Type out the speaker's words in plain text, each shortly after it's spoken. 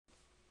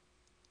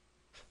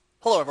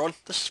Hello everyone,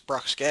 this is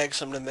Brock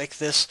Skaggs. I'm going to make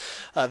this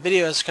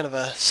video as kind of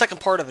a second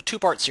part of a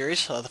two-part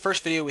series. The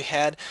first video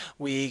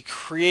we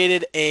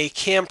created a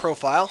cam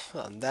profile.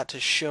 That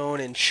is shown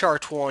in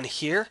chart 1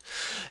 here.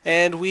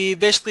 And we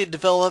basically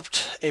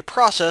developed a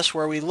process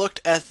where we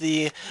looked at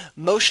the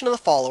motion of the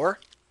follower,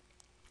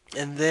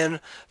 and then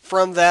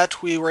from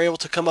that we were able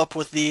to come up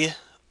with the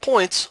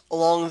points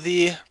along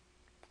the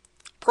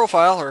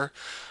profile, or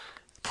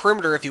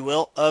perimeter, if you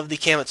will, of the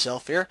cam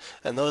itself here.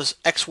 And those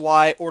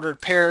XY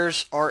ordered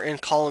pairs are in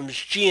columns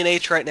G and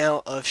H right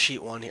now of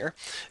sheet 1 here.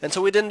 And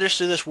so we didn't just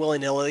do this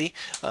willy-nilly.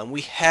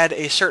 We had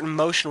a certain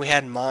motion we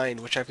had in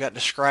mind, which I've got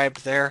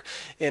described there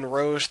in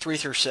rows 3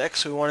 through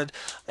 6. We wanted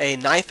a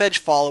knife edge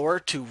follower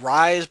to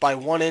rise by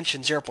 1 inch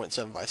in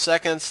 0.75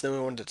 seconds. Then we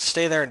wanted it to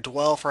stay there and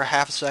dwell for a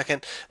half a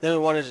second. Then we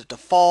wanted it to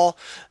fall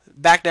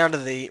back down to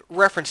the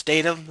reference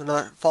datum, and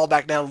then fall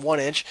back down 1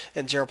 inch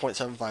in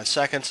 0.75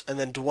 seconds, and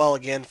then dwell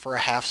again for a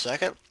half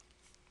second.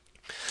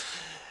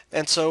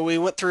 And so we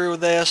went through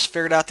this,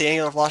 figured out the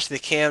angular velocity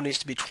of the cam needs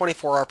to be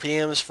 24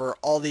 RPMs for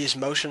all these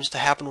motions to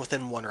happen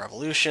within 1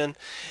 revolution,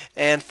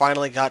 and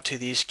finally got to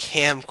these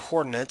cam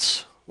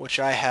coordinates, which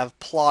I have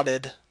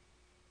plotted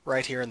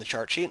right here in the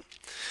chart sheet.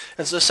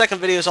 And so the second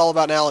video is all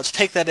about, now let's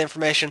take that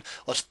information,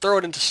 let's throw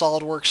it into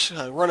SolidWorks,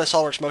 run a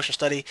SolidWorks Motion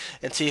study,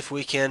 and see if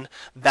we can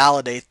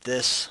validate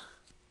this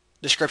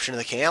description of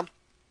the cam.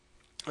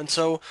 And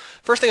so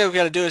first thing I've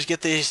got to do is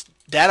get these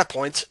data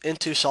points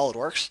into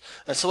SolidWorks.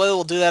 And so the way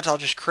we'll do that, I'll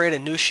just create a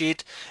new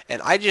sheet,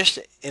 and I just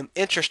am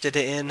interested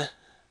in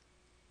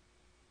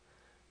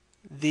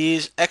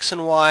these X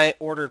and Y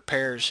ordered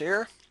pairs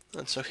here.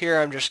 And so here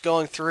I'm just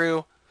going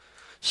through,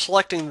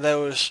 selecting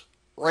those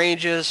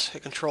ranges,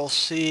 hit Control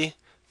C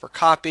for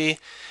copy.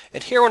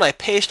 And here when I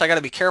paste, I got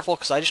to be careful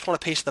because I just want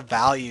to paste the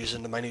values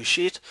into my new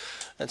sheet,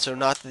 and so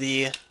not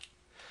the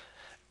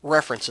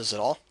references at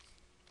all.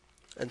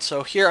 And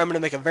so here I'm going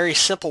to make a very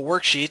simple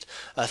worksheet.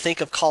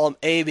 Think of column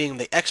A being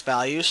the X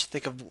values,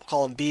 think of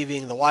column B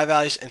being the Y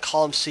values, and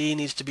column C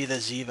needs to be the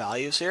Z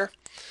values here.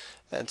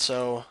 And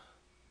so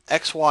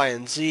X, Y,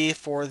 and Z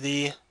for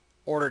the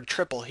ordered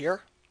triple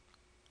here.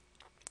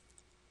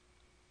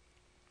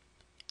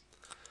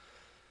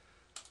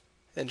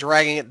 And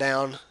dragging it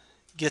down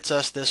gets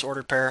us this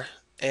ordered pair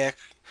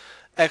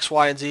X,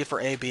 Y, and Z for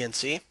A, B, and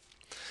C.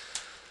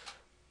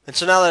 And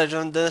so now that I've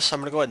done this, I'm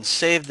going to go ahead and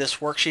save this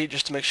worksheet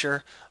just to make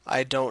sure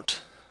I don't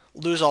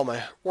lose all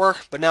my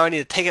work. But now I need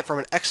to take it from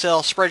an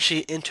Excel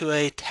spreadsheet into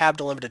a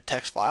tab-delimited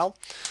text file.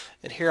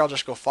 And here I'll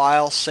just go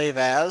File, Save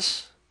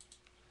As.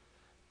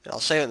 And I'll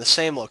save it in the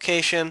same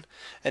location.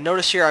 And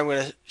notice here I'm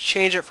going to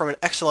change it from an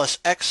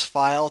XLSX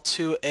file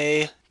to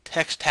a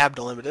text tab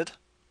delimited.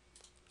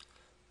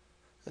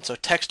 And so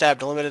text tab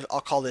delimited, I'll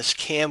call this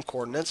cam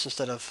coordinates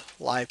instead of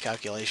live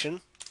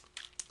calculation.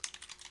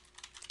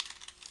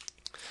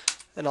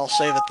 And I'll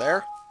save it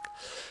there.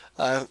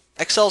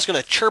 Excel is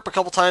going to chirp a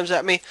couple times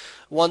at me.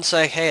 One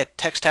saying, hey, a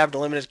text tab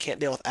delimited can't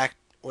deal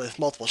with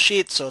multiple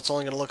sheets, so it's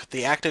only going to look at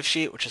the active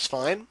sheet, which is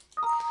fine.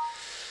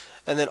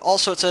 And then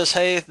also it says,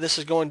 hey, this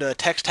is going to a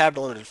text tab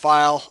delimited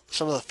file.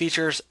 Some of the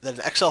features that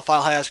an Excel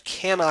file has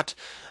cannot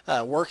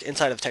work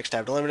inside of text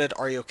tab delimited.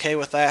 Are you okay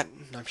with that?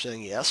 And I'm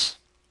saying yes.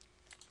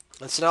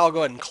 And so now I'll go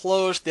ahead and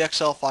close the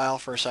Excel file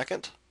for a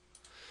second.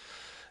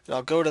 And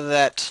I'll go to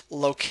that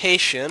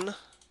location,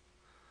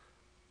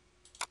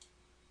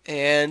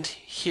 and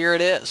here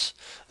it is.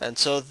 And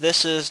so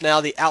this is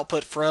now the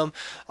output from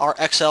our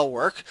Excel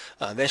work.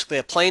 Basically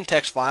a plain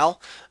text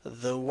file.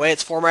 The way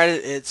it's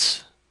formatted,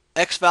 it's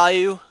X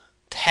value,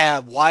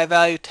 tab Y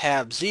value,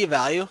 tab Z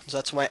value. So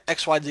that's my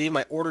X, Y, Z,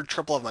 my ordered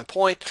triple of my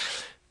point.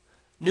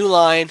 New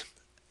line,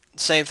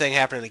 same thing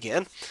happening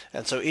again.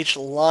 And so each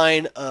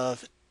line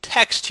of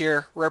text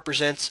here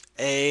represents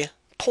a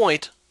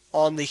point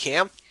on the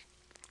cam.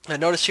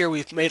 And notice here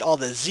we've made all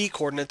the Z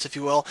coordinates, if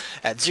you will,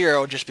 at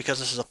 0 just because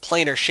this is a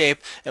planar shape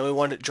and we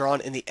want it drawn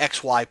in the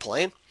XY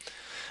plane.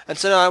 And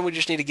so now we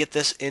just need to get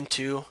this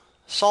into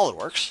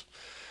SolidWorks.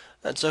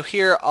 And so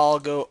here I'll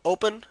go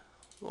Open,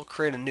 we'll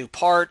create a new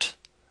part,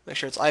 make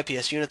sure it's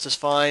IPS units is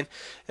fine,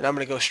 and I'm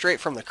going to go straight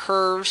from the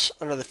curves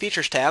under the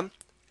Features tab,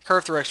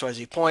 curve through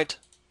XYZ point,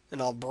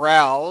 and I'll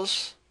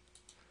browse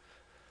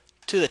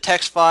to the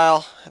text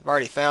file. I've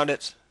already found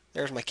it.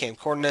 There's my cam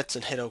coordinates,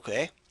 and hit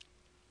OK.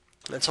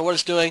 And so what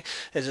it's doing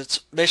is it's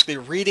basically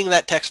reading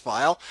that text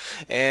file,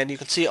 and you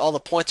can see all the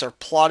points are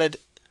plotted,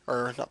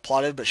 or not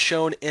plotted, but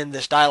shown in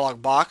this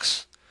dialog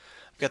box.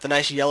 I've got the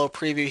nice yellow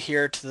preview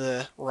here to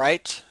the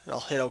right, and I'll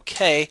hit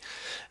OK,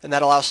 and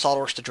that allows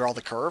SolidWorks to draw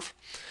the curve.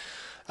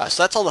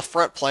 So that's on the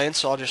front plane,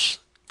 so I'll just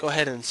go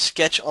ahead and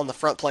sketch on the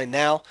front plane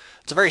now.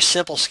 It's a very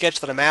simple sketch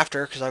that I'm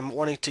after because I'm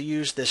wanting to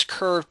use this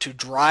curve to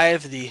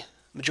drive the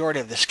majority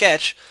of the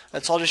sketch,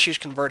 and so I'll just use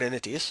convert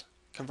entities.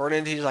 Convert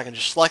entities, I can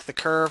just select the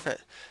curve, it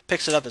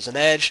picks it up as an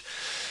edge,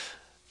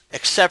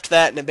 accept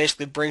that, and it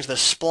basically brings the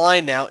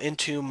spline now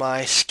into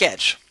my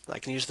sketch. I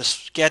can use the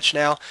sketch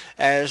now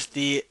as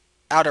the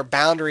outer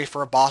boundary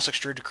for a boss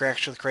extrude to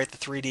actually create the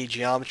 3D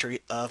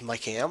geometry of my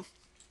cam.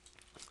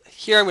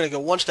 Here I'm going to go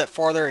one step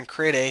farther and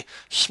create a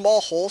small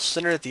hole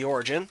centered at the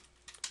origin.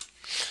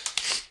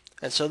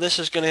 And so this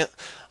is going to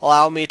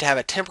allow me to have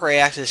a temporary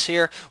axis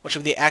here, which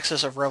will be the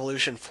axis of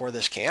revolution for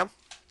this cam.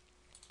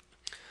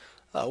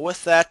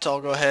 With that,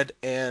 I'll go ahead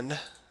and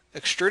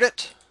extrude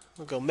it.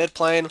 We'll go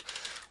mid-plane.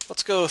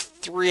 Let's go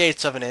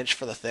 3/8 of an inch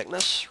for the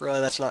thickness. Really,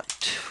 that's not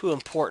too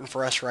important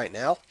for us right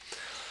now.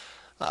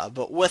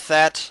 But with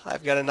that,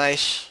 I've got a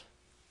nice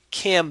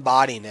cam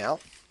body now.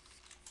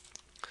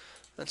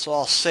 And so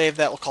I'll save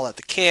that. We'll call that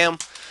the cam.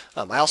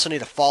 I also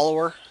need a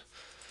follower.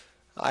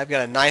 I've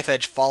got a knife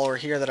edge follower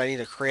here that I need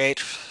to create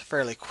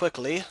fairly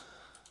quickly.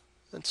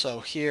 And so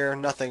here,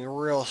 nothing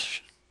real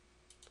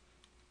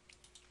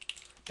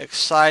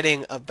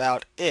exciting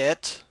about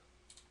it.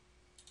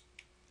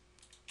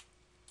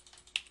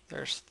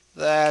 There's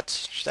that.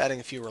 Just adding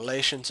a few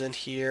relations in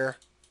here.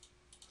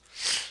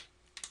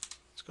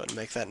 Let's go ahead and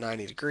make that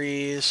 90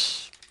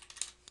 degrees.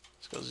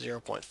 Let's go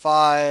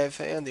 0.5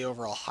 and the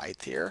overall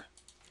height here.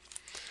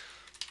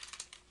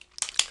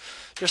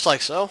 Just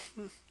like so.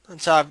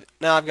 And so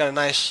now I've got a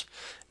nice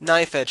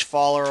knife edge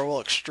follower.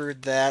 We'll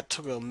extrude that.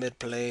 We'll go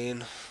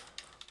mid-plane.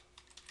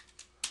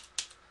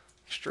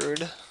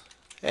 Extrude.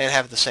 And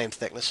have the same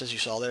thickness as you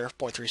saw there,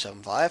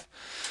 0.375.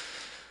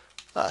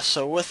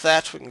 So with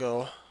that, we can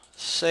go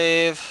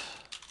save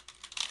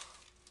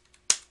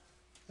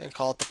and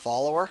call it the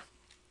follower.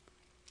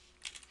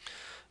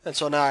 And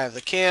so now I have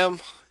the cam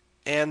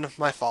and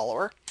my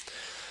follower.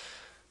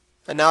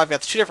 And now I've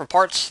got the two different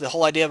parts. The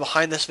whole idea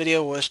behind this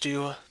video was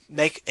to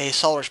make a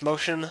SolidWorks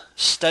Motion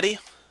study.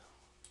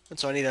 And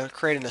so I need to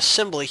create an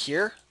assembly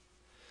here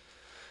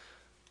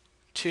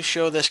to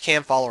show this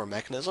cam follower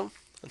mechanism.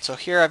 And so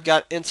here I've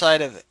got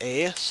inside of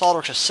a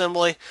SolidWorks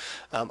assembly,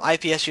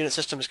 IPS unit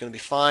system is going to be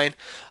fine.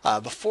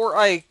 Before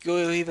I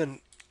go even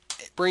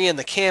bring in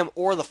the cam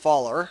or the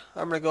follower,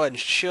 I'm going to go ahead and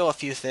show a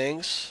few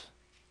things.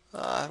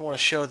 I want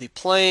to show the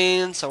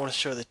planes, I want to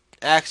show the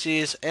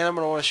axes, and I'm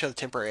going to want to show the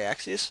temporary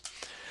axes.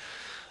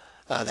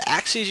 The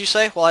axes, you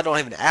say? Well, I don't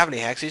even have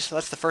any axes, so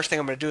that's the first thing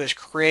I'm going to do is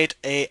create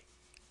a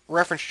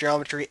reference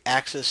geometry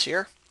axis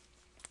here.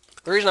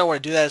 The reason I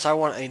want to do that is I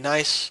want a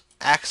nice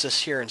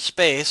axis here in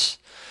space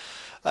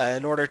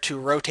in order to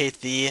rotate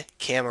the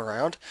cam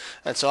around.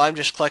 And so I'm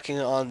just clicking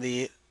on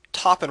the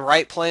top and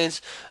right planes.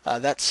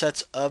 That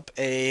sets up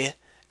a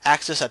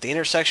axis at the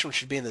intersection, which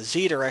should be in the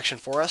Z direction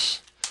for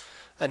us.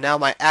 And now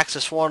my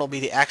axis 1 will be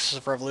the axis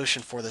of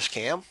revolution for this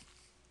cam.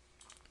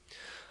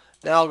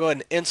 Now I'll go ahead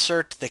and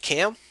insert the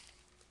cam.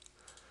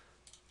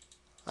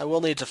 I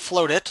will need to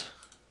float it,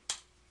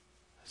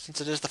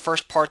 since it is the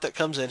first part that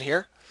comes in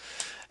here.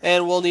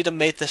 And we'll need to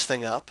mate this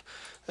thing up.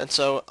 And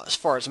so as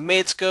far as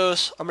mates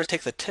goes, I'm going to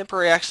take the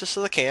temporary axis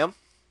of the cam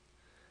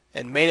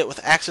and mate it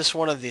with axis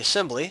 1 of the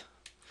assembly.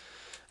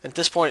 And at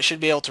this point it should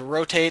be able to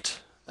rotate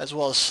as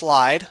well as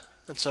slide.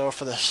 And so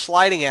for the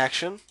sliding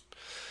action,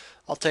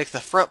 I'll take the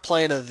front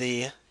plane of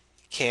the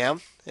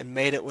cam and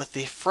mate it with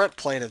the front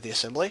plane of the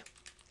assembly.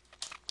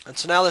 And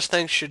so now this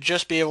thing should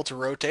just be able to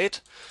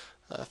rotate.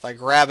 If I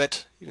grab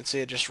it, you can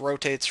see it just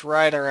rotates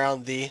right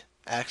around the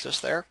axis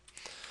there.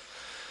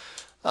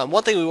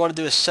 One thing we want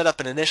to do is set up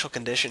an initial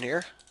condition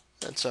here.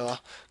 And so I'll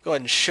go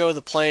ahead and show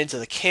the planes of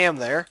the cam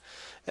there.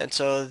 And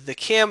so the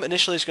cam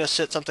initially is going to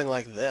sit something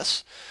like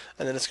this.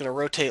 And then it's going to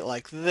rotate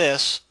like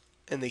this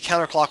in the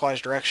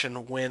counterclockwise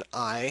direction when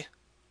I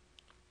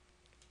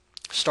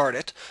start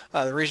it.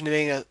 The reason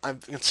being, you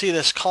can see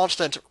this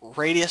constant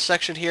radius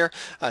section here,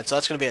 and so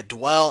that's going to be a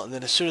dwell, and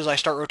then as soon as I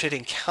start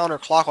rotating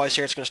counterclockwise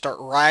here, it's going to start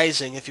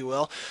rising, if you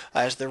will,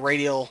 as the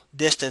radial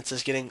distance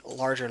is getting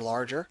larger and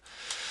larger.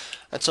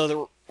 And so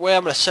the way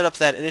I'm going to set up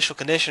that initial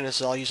condition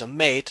is I'll use a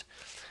mate,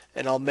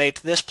 and I'll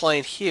mate this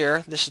plane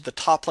here, this is the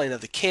top plane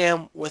of the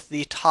cam, with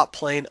the top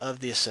plane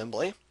of the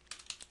assembly,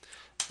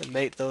 and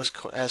mate those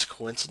as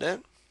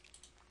coincident.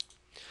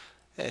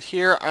 And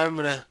here I'm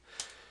going to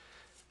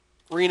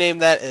rename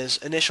that as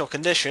initial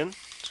condition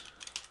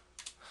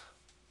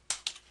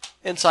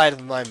inside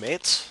of my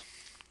mates.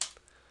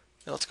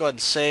 Now let's go ahead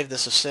and save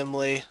this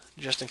assembly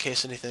just in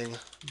case anything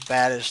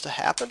bad is to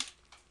happen.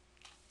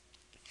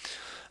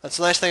 That's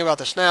the nice thing about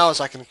this now is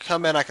I can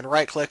come in, I can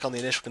right click on the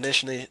initial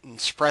condition and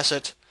suppress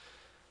it,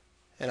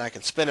 and I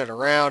can spin it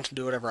around and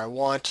do whatever I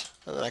want,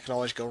 and then I can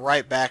always go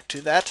right back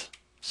to that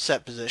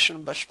set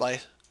position just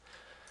by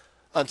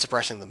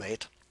unsuppressing the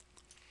mate.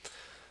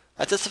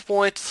 At this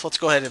point, let's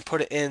go ahead and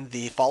put it in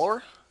the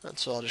follower. And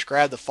so I'll just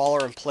grab the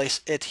follower and place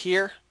it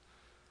here.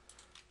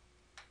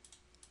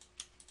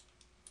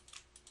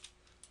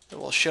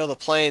 And we'll show the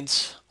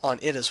planes on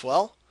it as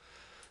well.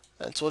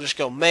 And so we'll just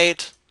go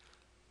mate.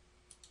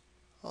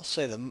 I'll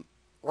say the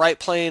right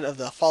plane of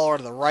the follower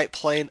to the right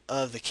plane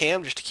of the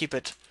cam just to keep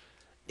it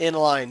in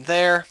line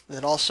there. And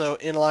then also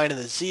in line in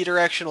the Z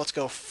direction. Let's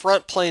go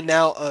front plane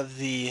now of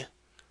the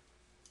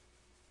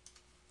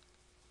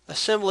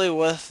assembly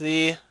with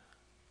the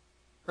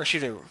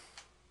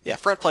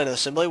front plane of the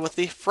assembly with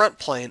the front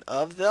plane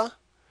of the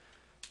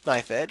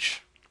knife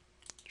edge,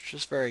 which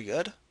is very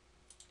good.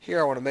 Here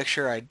I want to make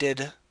sure I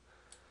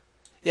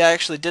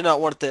actually did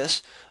not want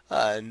this.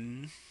 Let's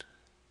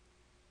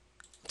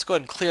go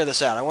ahead and clear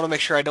this out. I want to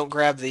make sure I don't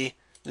grab the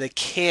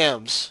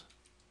cams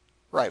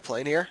right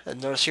plane here.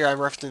 And notice here I'm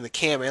referencing the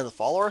cam and the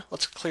follower.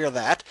 Let's clear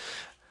that.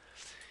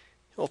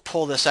 We'll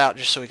pull this out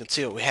just so we can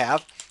see what we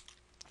have.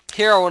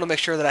 Here I want to make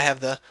sure that I have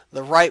the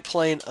right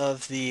plane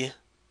of the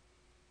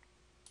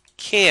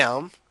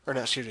cam, or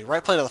no, excuse me,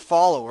 right plane of the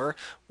follower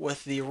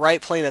with the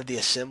right plane of the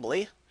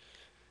assembly.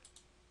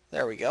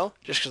 There we go.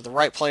 Just because the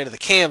right plane of the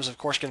cam is, of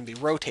course, going to be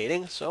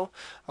rotating, so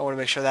I want to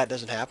make sure that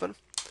doesn't happen.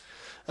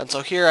 And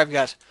so here I've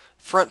got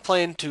front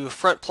plane to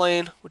front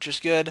plane, which is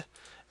good,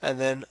 and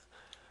then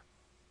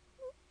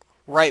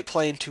right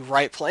plane to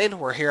right plane,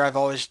 where here I've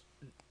always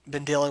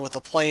been dealing with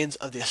the planes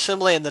of the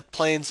assembly and the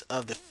planes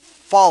of the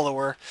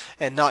follower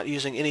and not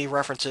using any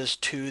references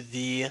to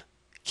the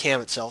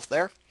cam itself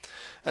there.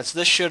 And so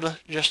this should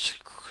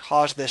just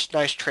cause this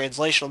nice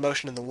translational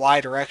motion in the Y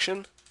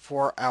direction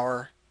for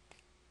our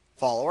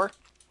follower.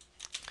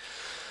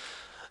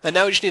 And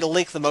now we just need to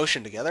link the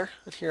motion together.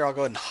 And here I'll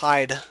go ahead and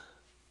hide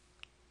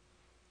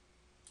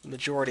the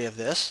majority of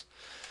this.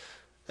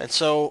 And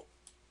so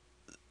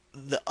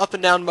the up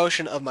and down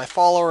motion of my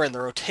follower and the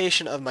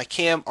rotation of my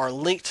cam are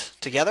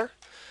linked together.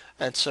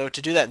 And so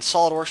to do that in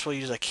SolidWorks, we'll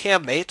use a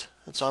cam mate.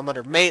 And so I'm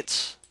under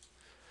mates.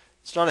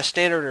 It's not a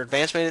standard or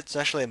advanced mate, it's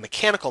actually a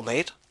mechanical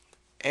mate.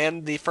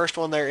 And the first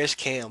one there is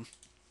cam.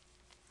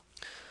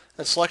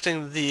 And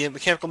selecting the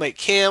mechanical mate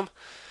cam,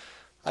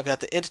 I've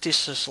got the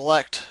entities to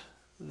select.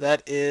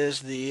 That is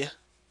the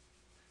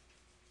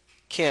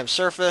cam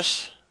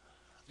surface.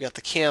 I've got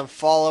the cam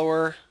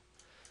follower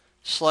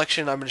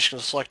selection. I'm just going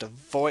to select a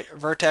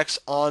vertex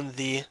on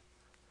the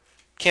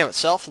cam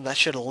itself, and that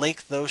should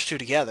link those two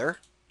together.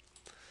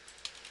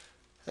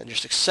 And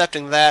just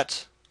accepting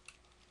that,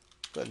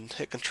 go ahead and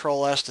hit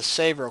Control S to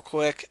save real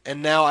quick.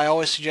 And now I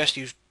always suggest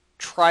you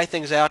try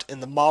things out in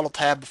the Model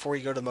tab before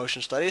you go to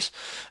Motion Studies.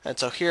 And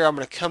so here I'm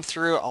going to come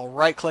through, I'll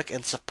right click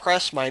and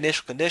suppress my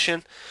initial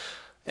condition,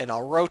 and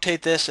I'll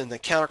rotate this in the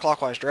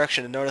counterclockwise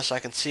direction, and notice I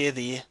can see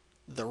the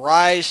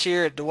rise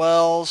here, it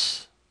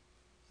dwells,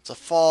 it's a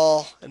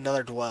fall,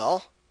 another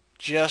dwell,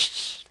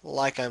 just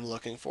like I'm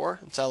looking for,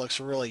 and so that looks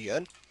really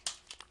good.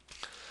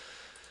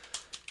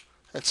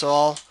 And so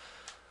I'll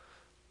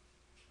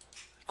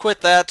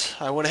quit that.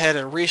 I went ahead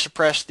and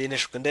resuppressed the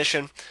initial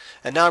condition,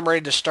 and now I'm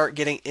ready to start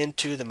getting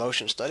into the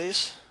motion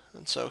studies.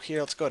 And so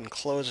here, let's go ahead and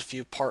close a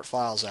few part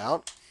files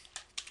out.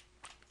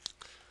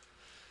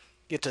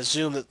 Get to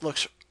zoom that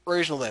looks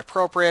reasonably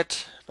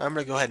appropriate. I'm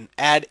going to go ahead and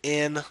add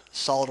in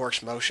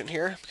SolidWorks Motion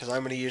here, because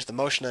I'm going to use the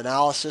motion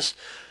analysis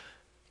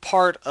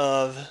part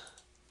of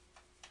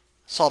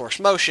SolidWorks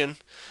Motion,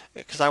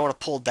 because I want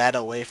to pull data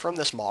away from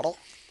this model.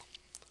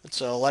 And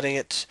so letting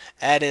it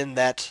add in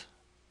that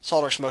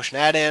SolidWorks Motion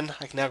add-in,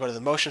 I can now go to the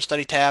Motion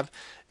Study tab,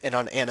 and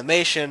on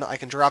Animation, I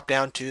can drop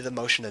down to the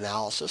Motion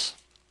Analysis.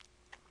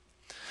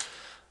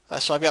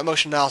 So I've got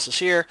Motion Analysis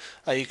here.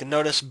 You can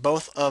notice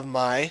both of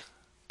my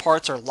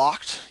parts are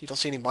locked. You don't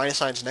see any minus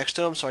signs next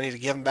to them, so I need to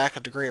give them back a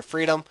degree of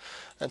freedom.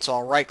 And so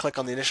I'll right-click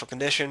on the initial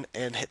condition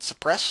and hit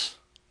Suppress.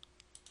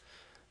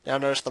 Now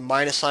notice the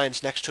minus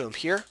signs next to them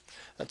here.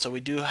 And so we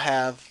do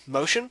have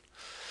motion.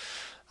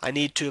 I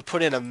need to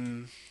put in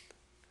a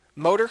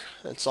motor,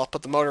 and so I'll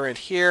put the motor in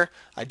here.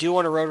 I do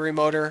want a rotary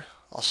motor.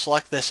 I'll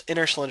select this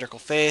inner cylindrical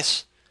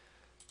face.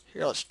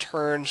 Here, let's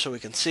turn so we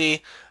can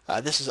see.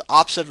 This is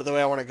opposite of the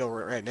way I want to go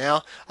right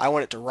now. I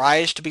want it to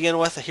rise to begin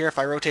with. Here, if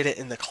I rotate it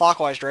in the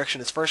clockwise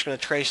direction, it's first going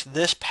to trace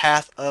this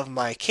path of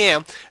my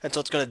cam, and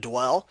so it's going to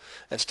dwell.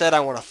 Instead, I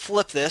want to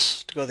flip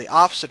this to go the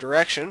opposite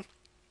direction,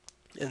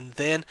 and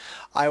then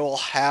I will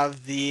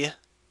have the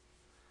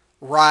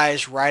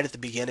rise right at the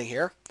beginning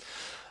here.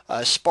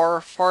 As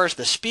far as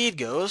the speed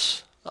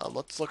goes,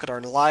 let's look at our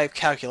live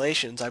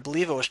calculations. I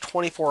believe it was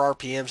 24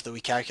 RPMs that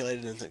we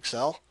calculated in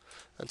Excel.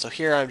 And so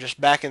here I'm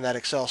just back in that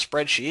Excel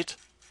spreadsheet.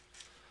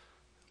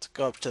 Let's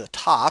go up to the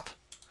top.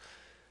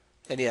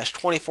 And yes,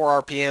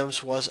 24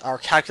 RPMs was our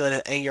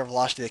calculated angular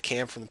velocity of the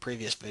cam from the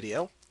previous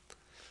video.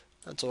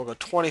 And so we'll go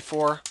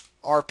 24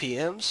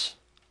 RPMs.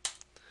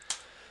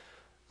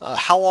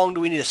 How long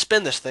do we need to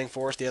spin this thing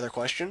for is the other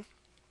question.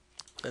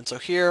 And so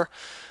here,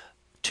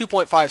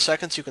 2.5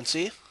 seconds you can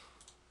see.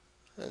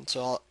 And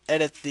so I'll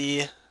edit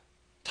the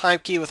time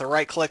key with a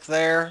right click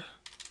there.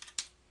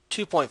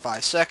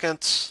 2.5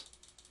 seconds.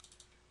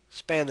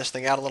 Expand this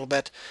thing out a little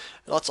bit.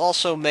 And let's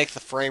also make the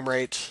frame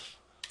rate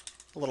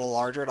a little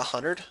larger at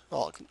 100.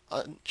 I'll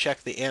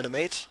check the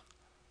animate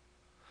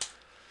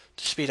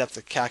to speed up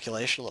the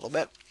calculation a little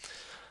bit.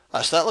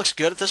 So that looks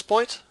good at this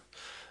point.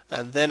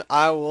 And then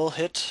I will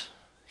hit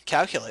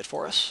calculate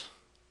for us.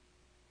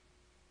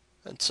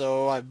 And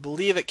so I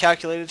believe it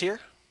calculated here.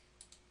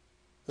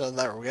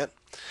 There we go.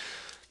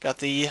 Got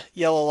the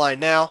yellow line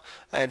now,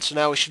 and so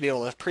now we should be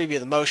able to preview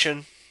the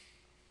motion.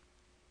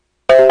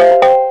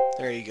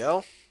 There you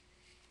go.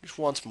 Just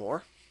once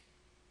more.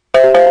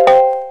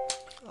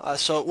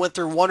 So it went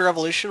through one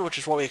revolution, which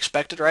is what we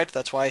expected, right?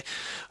 That's why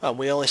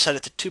we only set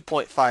it to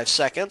 2.5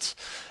 seconds.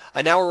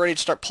 And now we're ready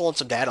to start pulling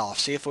some data off,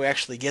 see if we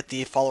actually get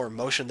the follower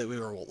motion that we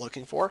were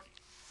looking for.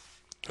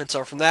 And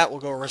so from that,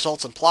 we'll go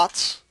results and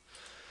plots.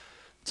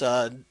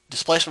 It's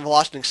displacement,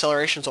 velocity, and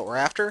acceleration is what we're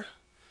after.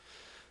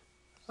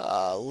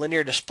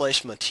 linear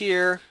displacement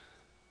here,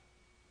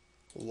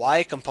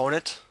 Y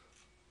component,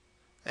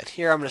 and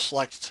here I'm going to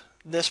select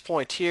this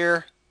point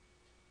here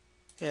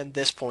and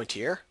this point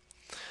here.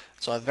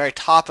 So at the very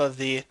top of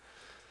the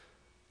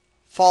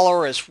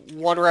follower is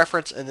one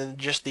reference, and then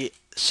just the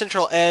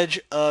central edge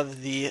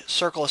of the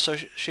circle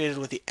associated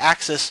with the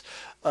axis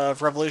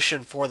of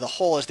revolution for the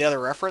hole is the other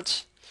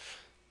reference.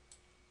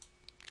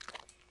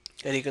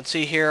 And you can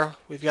see here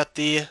we've got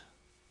the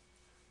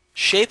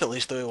shape, at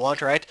least, that we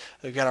want, right?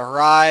 We've got a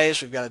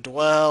rise, we've got a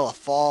dwell, a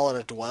fall, and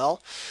a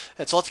dwell.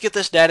 And so let's get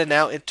this data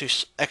now into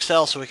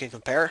Excel so we can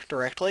compare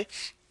directly.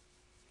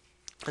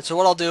 And so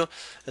what I'll do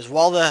is,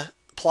 while the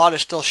plot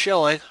is still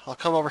showing, I'll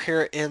come over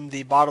here in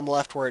the bottom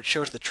left where it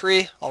shows the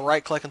tree. I'll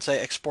right click and say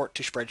export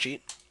to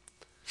spreadsheet.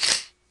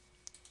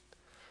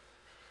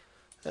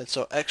 And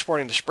so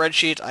exporting to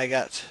spreadsheet, I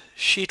got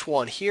sheet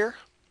 1 here.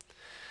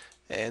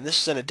 And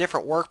this is in a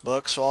different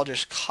workbook, so I'll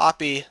just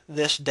copy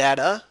this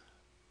data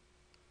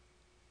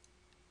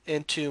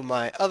into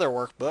my other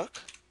workbook,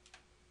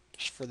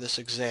 just for this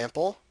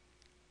example.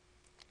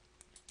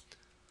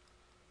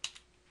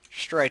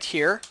 Just right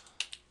here.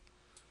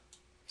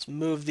 Let's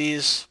move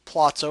these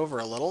plots over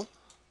a little.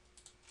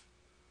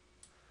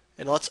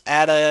 And let's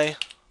add a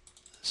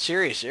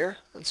series here.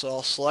 And so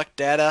I'll select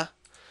data,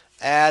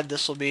 add,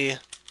 this will be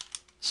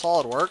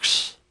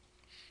SolidWorks.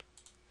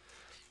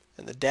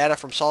 And the data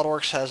from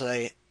SolidWorks has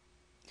a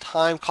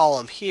time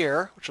column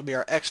here, which will be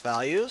our X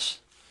values.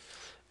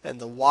 And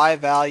the Y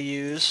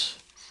values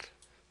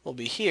will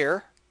be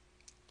here.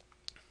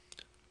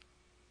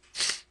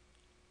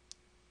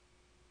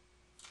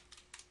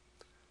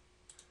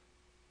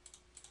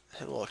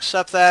 And we'll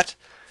accept that.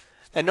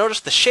 And notice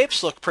the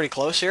shapes look pretty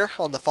close here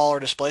on the follower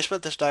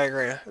displacement, this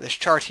diagram, this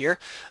chart here.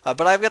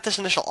 But I've got this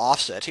initial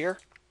offset here,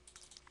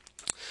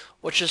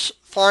 which is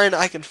fine.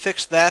 I can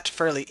fix that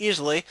fairly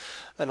easily.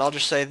 And I'll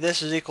just say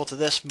this is equal to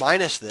this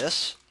minus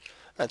this.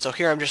 And so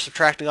here I'm just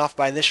subtracting off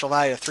by initial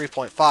value of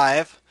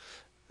 3.5.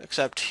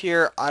 Except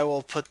here I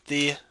will put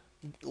the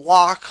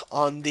lock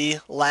on the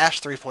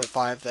last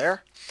 3.5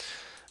 there.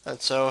 And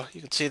so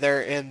you can see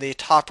there in the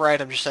top right,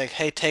 I'm just saying,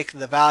 hey, take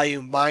the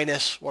value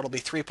minus what will be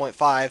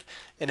 3.5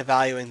 and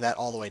evaluating that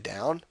all the way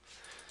down.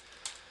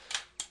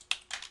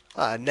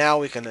 Now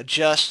we can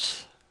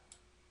adjust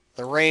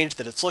the range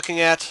that it's looking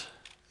at,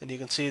 and you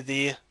can see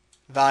the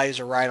values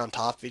are right on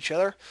top of each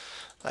other.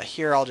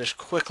 Here I'll just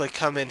quickly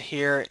come in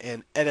here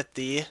and edit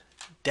the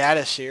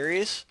data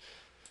series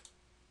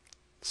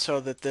so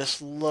that this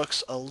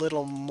looks a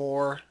little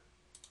more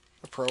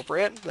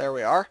appropriate. There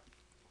we are.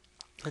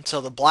 And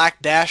so the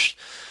black dashed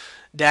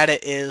data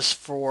is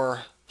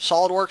for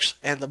SolidWorks,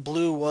 and the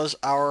blue was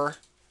our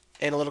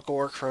analytical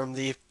work from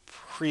the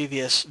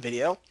previous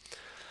video.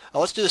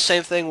 Let's do the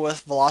same thing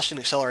with velocity and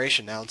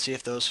acceleration now and see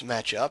if those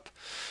match up.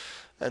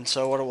 And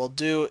so what it will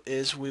do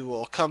is we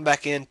will come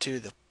back into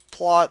the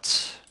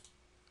plots.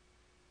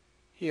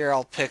 Here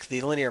I'll pick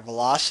the linear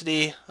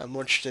velocity. I'm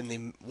interested in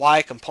the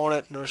Y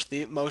component. Notice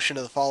the motion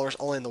of the follower is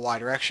only in the Y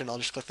direction. I'll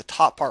just click the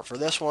top part for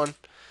this one.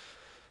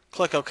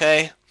 Click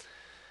OK.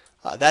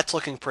 That's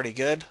looking pretty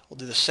good. We'll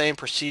do the same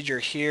procedure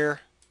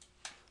here.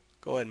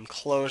 Go ahead and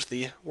close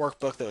the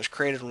workbook that was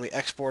created when we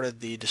exported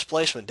the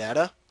displacement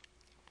data.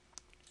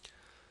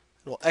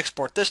 We'll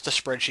export this to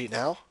spreadsheet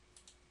now.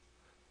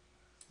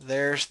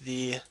 There's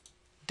the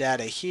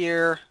data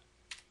here.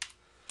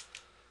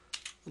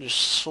 I'll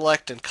just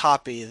select and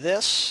copy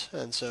this,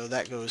 and so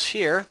that goes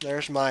here.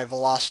 There's my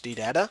velocity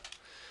data.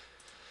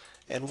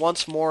 And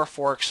once more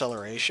for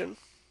acceleration.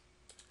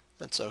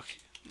 And so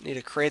need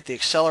to create the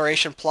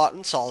acceleration plot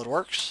in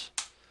SolidWorks.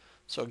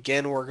 So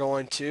again, we're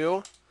going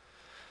to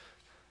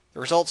the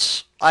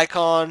results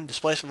icon,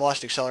 displacement,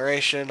 velocity,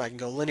 acceleration. I can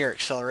go linear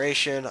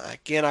acceleration.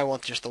 Again, I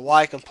want just the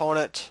Y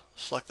component.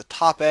 Select the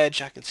top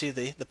edge. I can see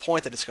the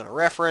point that it's going to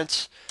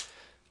reference.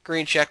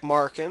 Green check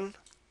mark, and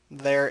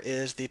there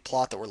is the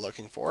plot that we're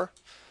looking for.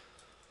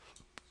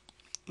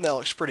 That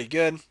looks pretty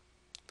good.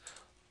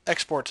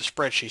 Export to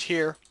spreadsheet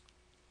here.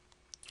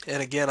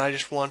 And again, I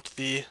just want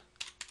the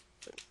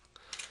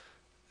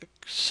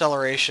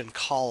acceleration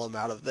column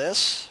out of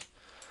this.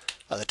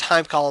 The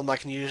time column, I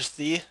can use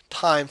the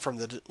time from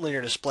the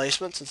linear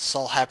displacement since it's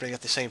all happening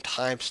at the same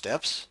time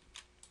steps.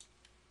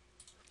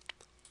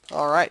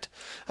 Alright,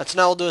 and so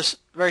now we'll do a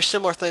very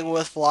similar thing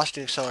with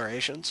velocity and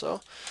acceleration. So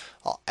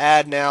I'll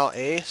add now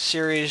a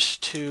series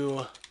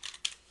to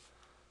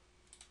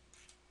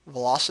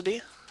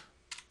velocity.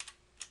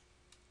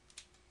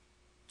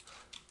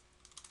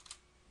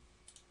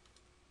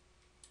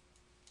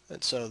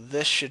 And so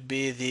this should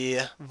be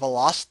the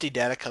velocity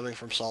data coming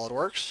from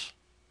SolidWorks.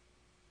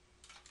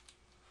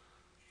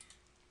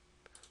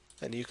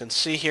 And you can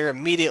see here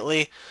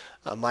immediately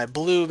my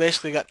blue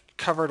basically got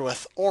covered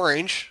with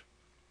orange.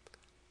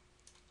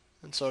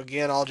 And so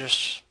again, I'll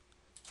just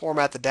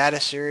format the data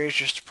series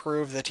just to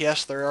prove that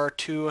yes, there are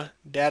two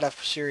data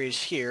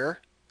series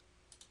here.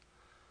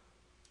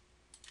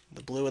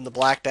 The blue and the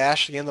black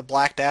dash. Again, the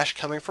black dash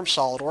coming from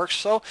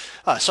SolidWorks.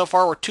 So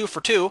far we're 2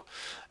 for 2.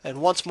 And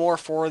once more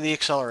for the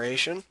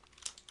acceleration.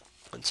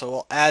 And so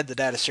we'll add the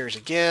data series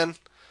again,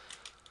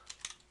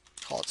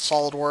 call it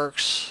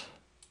SolidWorks.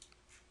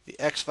 The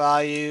X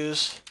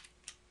values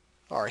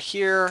are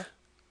here.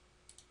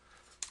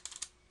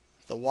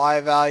 The Y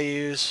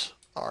values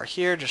are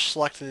here, just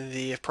selecting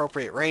the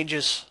appropriate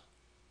ranges.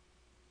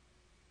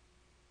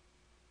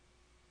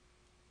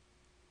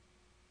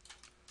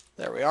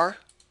 There we are.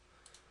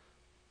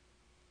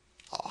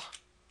 Oh,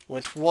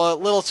 went a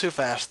little too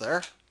fast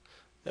there.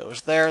 It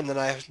was there and then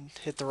I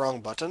hit the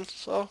wrong button,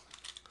 so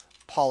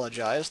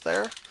apologize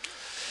there.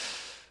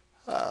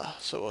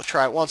 So we'll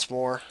try it once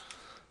more.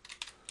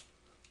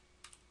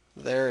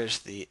 There is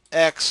the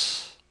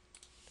X,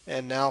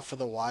 and now for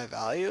the Y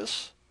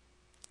values.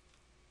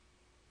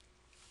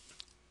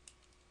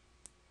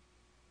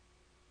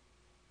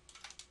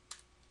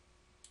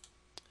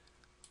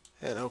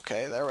 And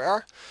okay, there we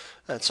are.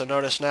 And so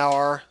notice now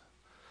our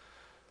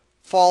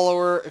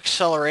follower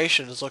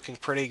acceleration is looking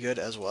pretty good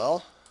as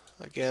well.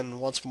 Again,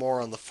 once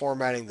more on the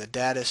formatting the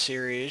data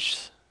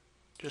series,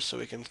 just so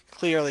we can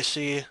clearly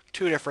see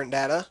two different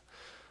data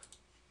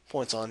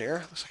points on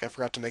here. Looks like I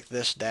forgot to make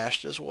this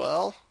dashed as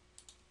well.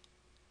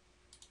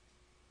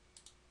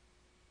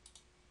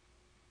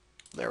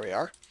 There we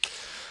are.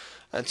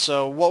 And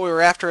so what we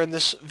were after in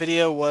this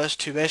video was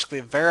to basically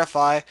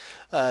verify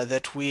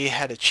that we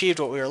had achieved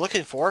what we were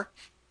looking for.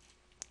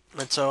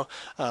 And so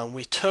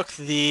we took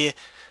the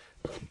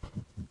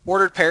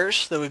ordered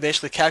pairs that we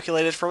basically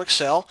calculated from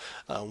Excel.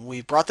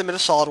 We brought them into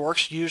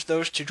SolidWorks, used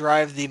those to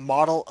drive the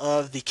model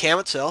of the cam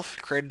itself,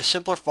 created a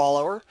simpler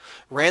follower,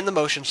 ran the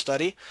motion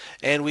study,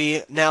 and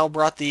we now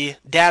brought the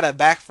data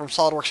back from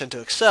SolidWorks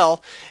into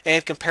Excel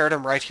and compared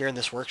them right here in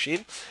this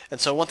worksheet. And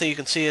so one thing you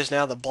can see is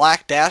now the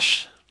black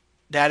dash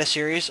data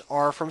series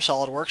are from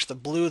SolidWorks. The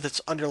blue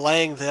that's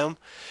underlaying them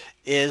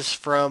is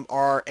from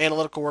our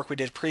analytical work we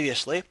did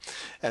previously.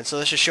 And so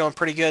this is showing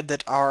pretty good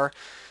that our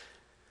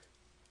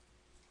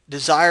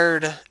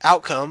desired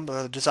outcome,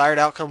 the desired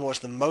outcome was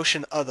the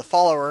motion of the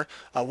follower,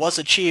 was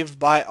achieved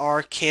by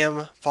our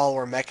cam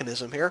follower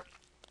mechanism here.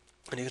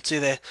 And you can see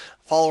the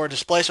follower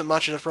displacement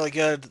matches up really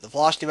good, the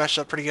velocity matches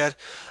up pretty good,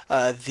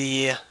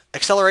 the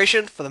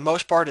acceleration for the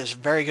most part is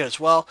very good as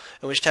well,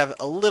 and we just have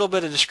a little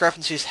bit of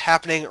discrepancies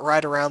happening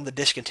right around the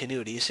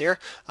discontinuities here,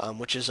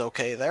 which is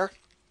okay there.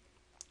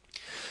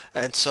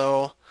 And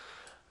so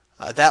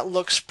that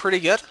looks pretty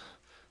good.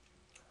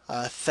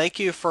 Thank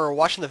you for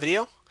watching the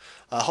video.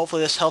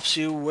 Hopefully this helps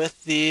you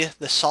with the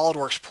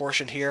SolidWorks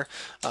portion here,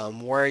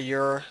 where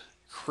you're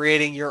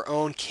creating your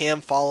own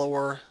cam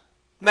follower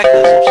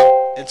mechanisms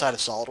inside of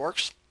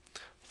SolidWorks.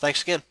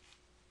 Thanks again.